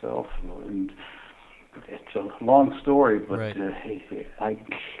driving itself. And it's a long story, but right. I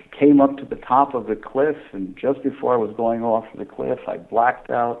came up to the top of the cliff, and just before I was going off the cliff, I blacked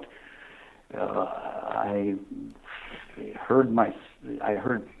out. I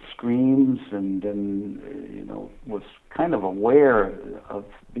heard screams, and then was kind of aware of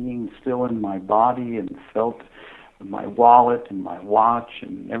being still in my body, and felt my wallet and my watch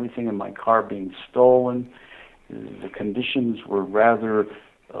and everything in my car being stolen. The conditions were rather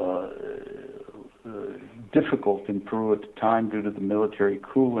difficult in Peru at the time due to the military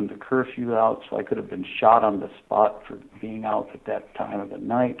coup and the curfew out, so I could have been shot on the spot for being out at that time of the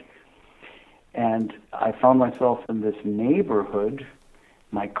night. And I found myself in this neighborhood.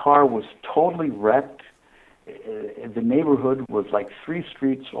 My car was totally wrecked. The neighborhood was like 3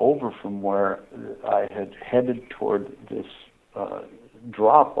 streets over from where I had headed toward this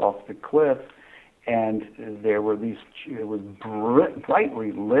drop off the cliff, and there were it was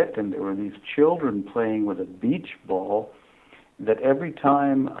brightly lit, and there were these children playing with a beach ball that every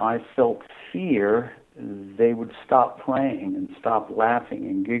time I felt fear, they would stop playing and stop laughing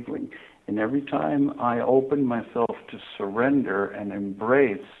and giggling. And every time I opened myself to surrender and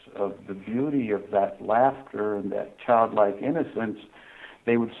embrace of the beauty of that laughter and that childlike innocence,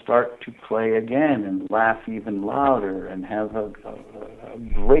 they would start to play again and laugh even louder and have a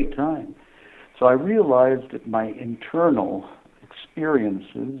great time. So I realized that my internal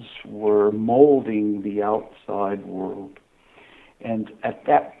experiences were molding the outside world. And at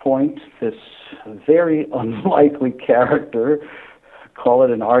that point, this very unlikely character, call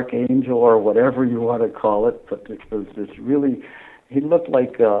it an archangel or whatever you want to call it, but it was this really, he looked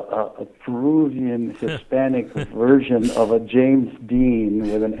like a Peruvian Hispanic version of a James Dean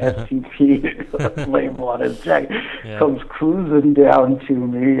with an STP label on his jacket. Yeah. Comes cruising down to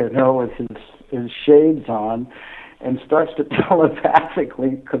me, with his shades on, and starts to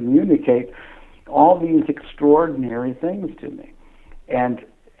telepathically communicate all these extraordinary things to me. And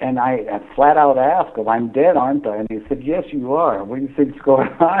I flat out asked him, "I'm dead, aren't I?" And he said, "Yes, you are. What do you think's going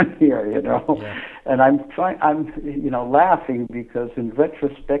on here?" Yeah. And I'm laughing because in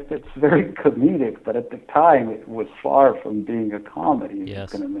retrospect it's very comedic, but at the time it was far from being a comedy, as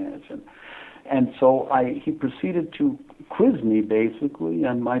yes. you can imagine. And so he proceeded to quiz me basically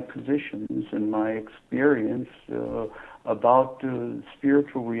on my positions and my experience about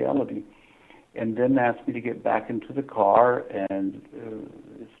spiritual reality. And then asked me to get back into the car and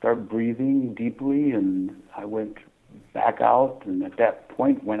start breathing deeply, and I went back out, and at that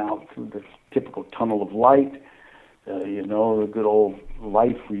point went out through this typical tunnel of light, the good old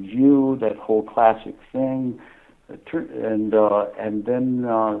life review, that whole classic thing, and then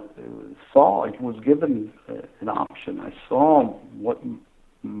was given an option. I saw what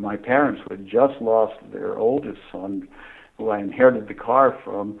my parents, who had just lost their oldest son, who I inherited the car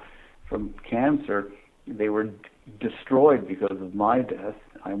from cancer. They were destroyed because of my death.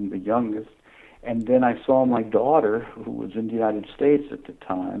 I'm the youngest. And then I saw my daughter, who was in the United States at the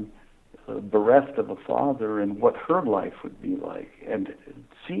time, bereft of a father, and what her life would be like. And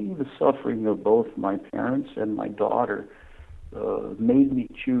seeing the suffering of both my parents and my daughter made me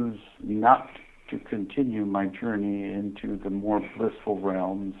choose not to continue my journey into the more blissful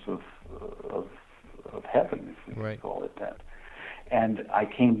realms of heaven, if we right. could call it that. And I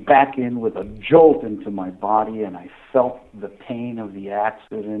came back in with a jolt into my body, and I felt the pain of the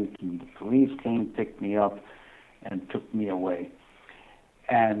accident, and the police came, picked me up, and took me away.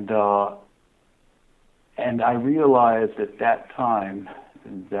 And I realized at that time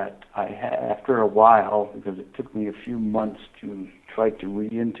that after a while, because it took me a few months to try to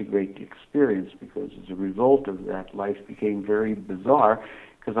reintegrate the experience, because as a result of that, life became very bizarre,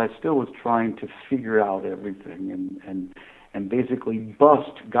 because I still was trying to figure out everything and basically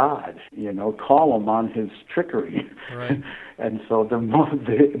bust God, call him on his trickery. Right. And so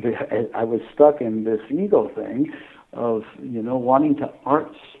I was stuck in this ego thing of, wanting to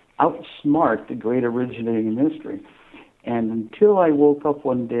outsmart the great originating mystery. And until I woke up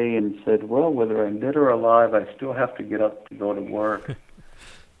one day and said, well, whether I'm dead or alive, I still have to get up to go to work.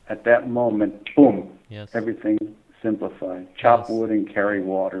 At that moment, boom, yes. Everything simplified. Chop Yes. wood and carry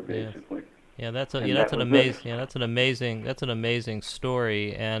water, basically. Yeah, that's an amazing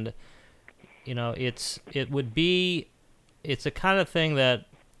story, and it's a kind of thing that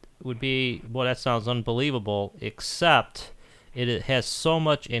would be, well, that sounds unbelievable, except it has so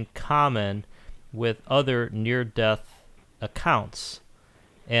much in common with other near-death accounts.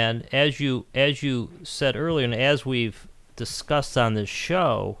 And as you said earlier, and as we've discussed on this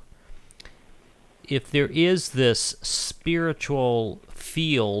show, if there is this spiritual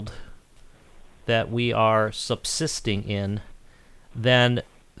field that we are subsisting in, then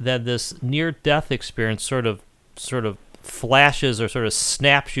this near-death experience sort of flashes or sort of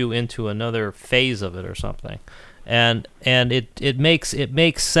snaps you into another phase of it or something, and it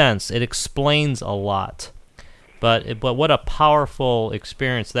makes sense. It explains a lot, but what a powerful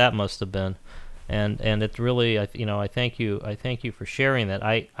experience that must have been, and it's really I thank you for sharing that.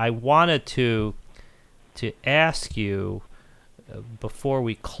 I wanted to ask you before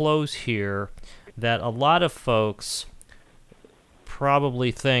we close here that a lot of folks probably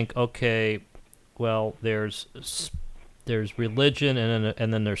think, okay, well, there's religion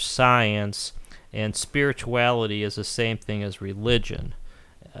and then there's science, and spirituality is the same thing as religion.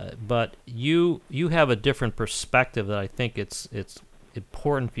 But you have a different perspective that I think it's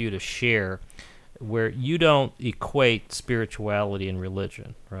important for you to share, where you don't equate spirituality and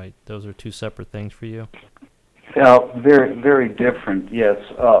religion, right?Ose are two separate things for you. Very, very different. Yes,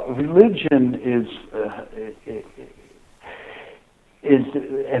 religion is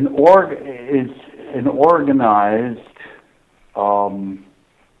an organized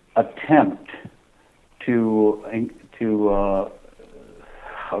attempt to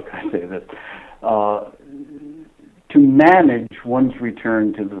how can I say this? To manage one's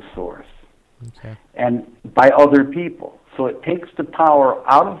return to the source, okay. And by other people. So it takes the power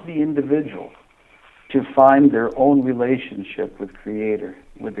out of the individual to find their own relationship with Creator,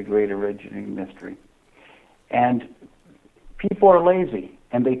 with the great originating mystery. And people are lazy,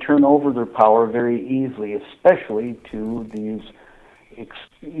 and they turn over their power very easily, especially to these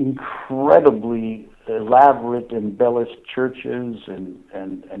incredibly elaborate, embellished churches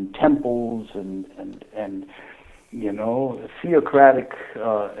and temples and theocratic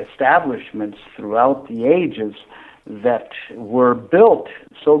establishments throughout the ages that were built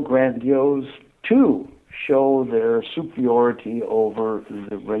so grandiose to show their superiority over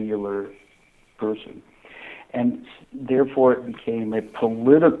the regular person. And therefore it became a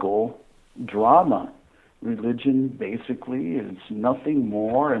political drama. Religion basically is nothing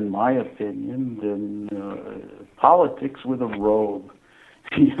more, in my opinion, than politics with a robe.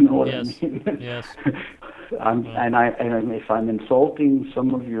 You know what I mean? Yes. And if I'm insulting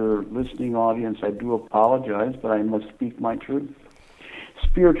some of your listening audience, I do apologize, but I must speak my truth.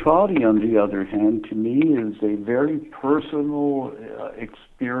 Spirituality, on the other hand, to me is a very personal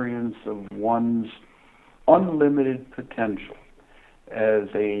experience of one's unlimited potential as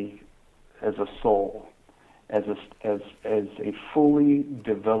a soul, as a fully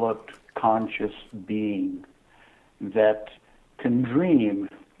developed conscious being that can dream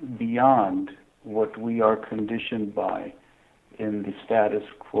beyond what we are conditioned by in the status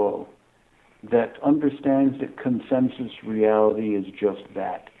quo, that understands that consensus reality is just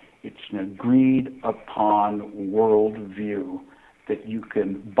that. It's an agreed upon worldview that you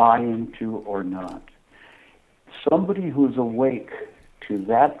can buy into or not. Somebody who is awake to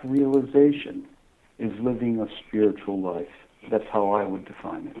that realization is living a spiritual life. That's how I would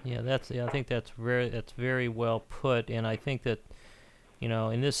define it. I think that's very well put, and I think that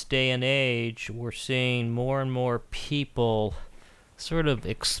in this day and age, we're seeing more and more people sort of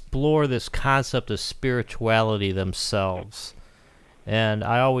explore this concept of spirituality themselves. And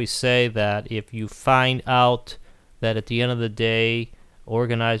I always say that if you find out that at the end of the day,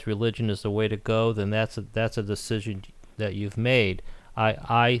 organized religion is the way to go, then that's a decision that you've made.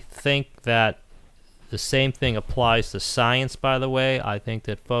 I think that the same thing applies to science, by the way. I think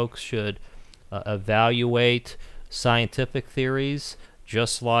that folks should evaluate scientific theories,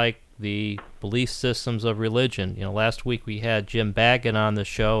 just like the belief systems of religion. Last week we had Jim Baggett on the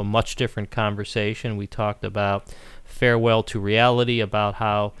show, a much different conversation. We talked about farewell to reality, about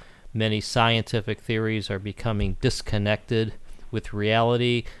how many scientific theories are becoming disconnected with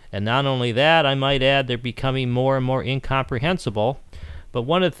reality. And not only that, I might add, they're becoming more and more incomprehensible. But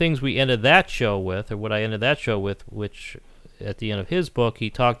one of the things we ended that show with, or what I ended that show with, which at the end of his book, he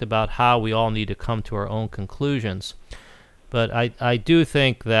talked about how we all need to come to our own conclusions. But I do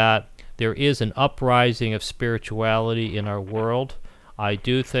think that there is an uprising of spirituality in our world. I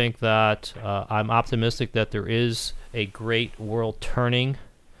do think that I'm optimistic that there is a great world turning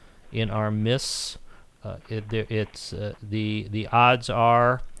in our midst. The odds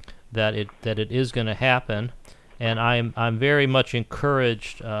are that it is going to happen, and I'm very much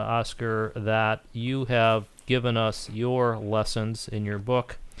encouraged, Oscar, that you have given us your lessons in your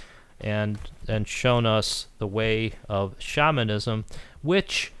book, and shown us the way of shamanism,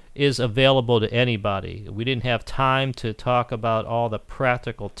 which is available to anybody. We didn't have time to talk about all the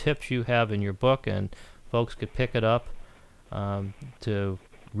practical tips you have in your book, and folks could pick it up to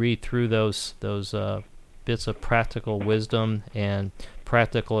read through those bits of practical wisdom and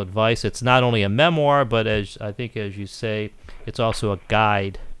practical advice. It's not only a memoir, but as you say, it's also a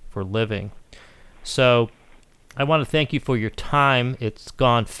guide for living. So I want to thank you for your time. It's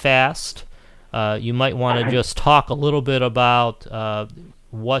gone fast. You might want to just talk a little bit about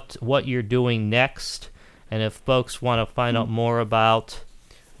what you're doing next, and if folks want to find out more about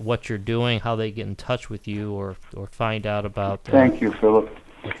what you're doing, how they get in touch with you or find out about. Thank you, Philip.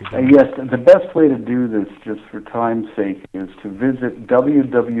 Yes, the best way to do this, just for time's sake, is to visit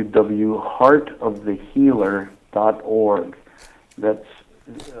www.heartofthehealer.org. That's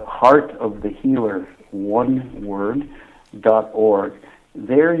Heart of the Healer, one word, .org.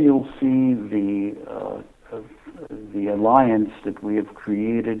 There you'll see the alliance that we have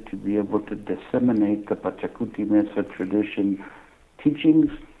created to be able to disseminate the Pachacuti Mesa tradition teachings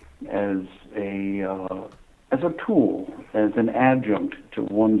as a tool, as an adjunct to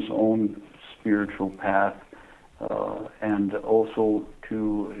one's own spiritual path, and also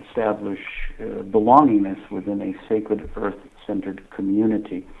to establish belongingness within a sacred earth-centered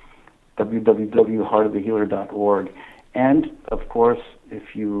community. www.heartofthehealer.org. And, of course,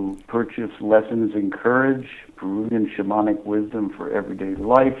 if you purchase Lessons in Courage, Peruvian Shamanic Wisdom for Everyday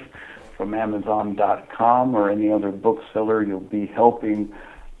Life from Amazon.com or any other bookseller, you'll be helping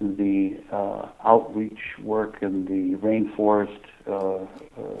the outreach work and the rainforest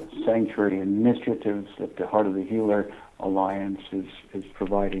sanctuary initiatives that the Heart of the Healer Alliance is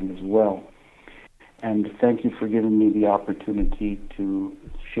providing as well. And thank you for giving me the opportunity to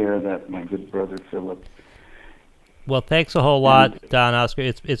share that, my good brother Philip. Well, thanks a whole lot, Don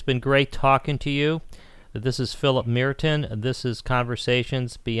Oscar. It's been great talking to you. This is Philip Merton. This is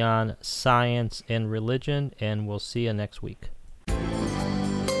Conversations Beyond Science and Religion, and we'll see you next week.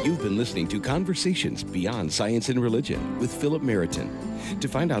 You've been listening to Conversations Beyond Science and Religion with Philip Merton. To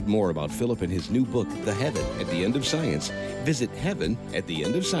find out more about Philip and his new book, The Heaven at the End of Science, visit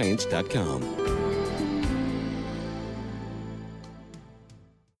heavenattheendofscience.com.